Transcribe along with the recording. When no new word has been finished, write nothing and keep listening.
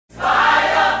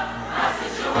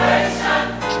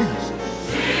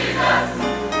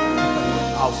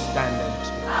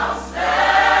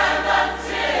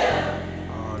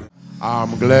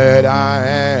glad I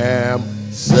am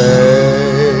saved.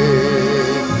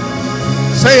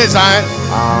 Say it, Zion.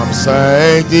 I'm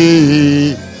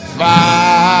sanctified.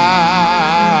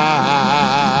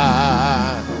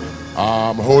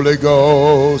 I'm Holy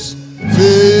Ghost filled.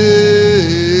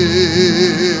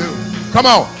 Come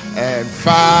on. And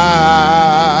fire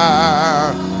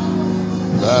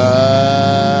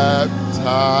baptized.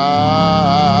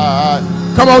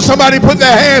 Come on, somebody put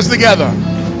their hands together.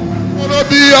 Gonna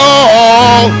be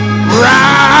all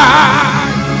right.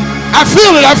 I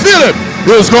feel it, I feel it.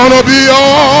 It's gonna be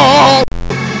all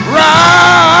right.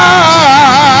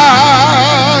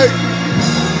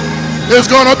 It's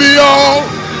gonna be all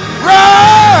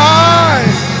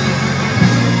right.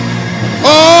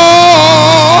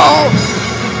 Oh,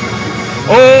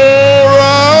 all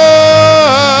right.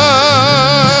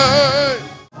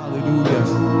 Hallelujah.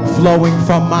 Flowing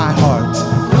from my heart.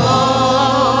 Flowing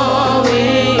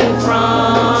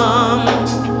from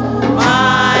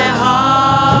my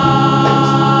heart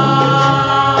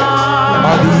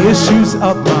Are the issues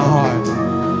of my heart.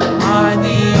 are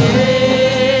the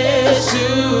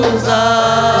issues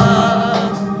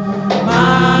of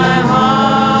my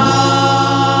heart.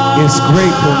 It's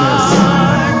gratefulness.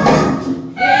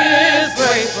 It's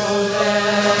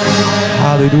gratefulness.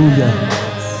 Hallelujah.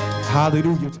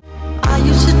 Hallelujah. I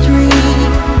used to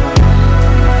dream,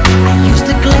 I used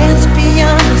to glance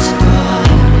beyond the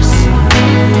stars.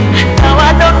 Now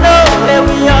I don't know where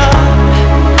we are,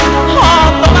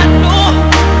 although I know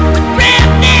we're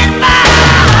drifting by.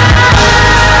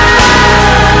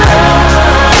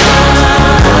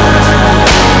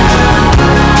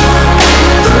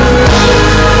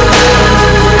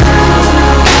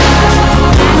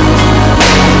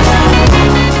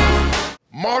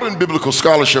 Modern biblical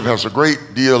scholarship has a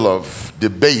great deal of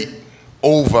debate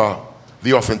over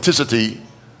the authenticity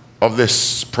of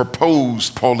this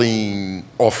proposed Pauline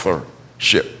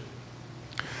authorship.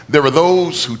 There are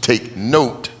those who take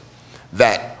note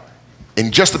that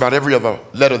in just about every other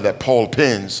letter that Paul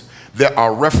pens, there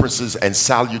are references and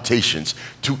salutations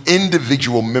to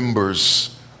individual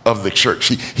members of the church.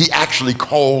 He actually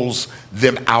calls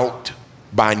them out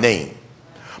by name.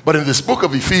 But in this book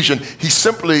of Ephesians, he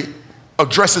simply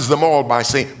addresses them all by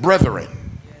saying, brethren.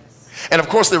 And of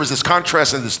course, there is this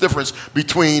contrast and this difference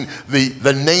between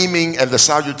the naming and the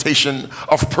salutation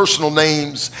of personal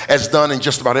names as done in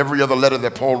just about every other letter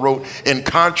that Paul wrote, in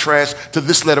contrast to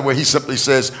this letter where he simply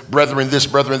says, brethren this,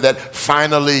 brethren that,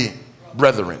 finally,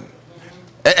 brethren.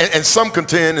 And some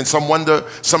contend and some wonder,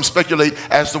 some speculate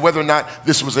as to whether or not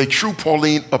this was a true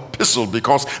Pauline epistle,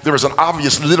 because there is an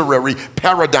obvious literary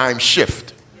paradigm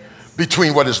shift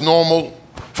between what is normal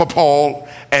for Paul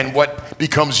and what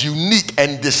becomes unique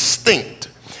and distinct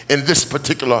in this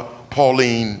particular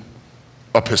Pauline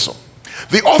epistle.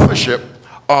 The authorship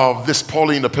of this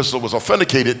Pauline epistle was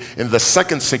authenticated in the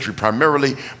 2nd century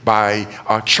primarily by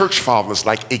church fathers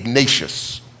like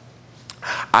Ignatius,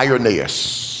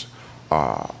 Irenaeus,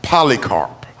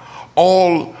 Polycarp.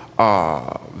 All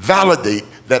validate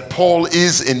that Paul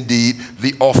is indeed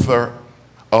the author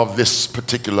of this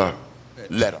particular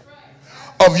letter.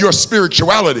 Of your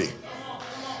spirituality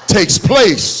takes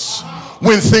place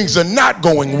when things are not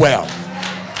going well.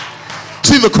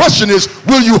 See, the question is,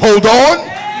 will you hold on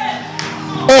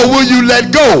or will you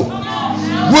let go?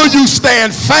 Will you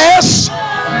stand fast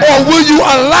or will you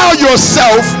allow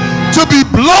yourself to be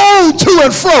blown to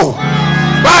and fro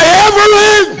by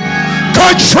every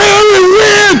contrary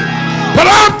wind? But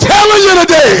I'm telling you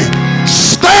today,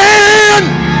 stand,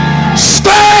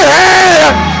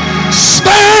 stand,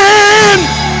 stand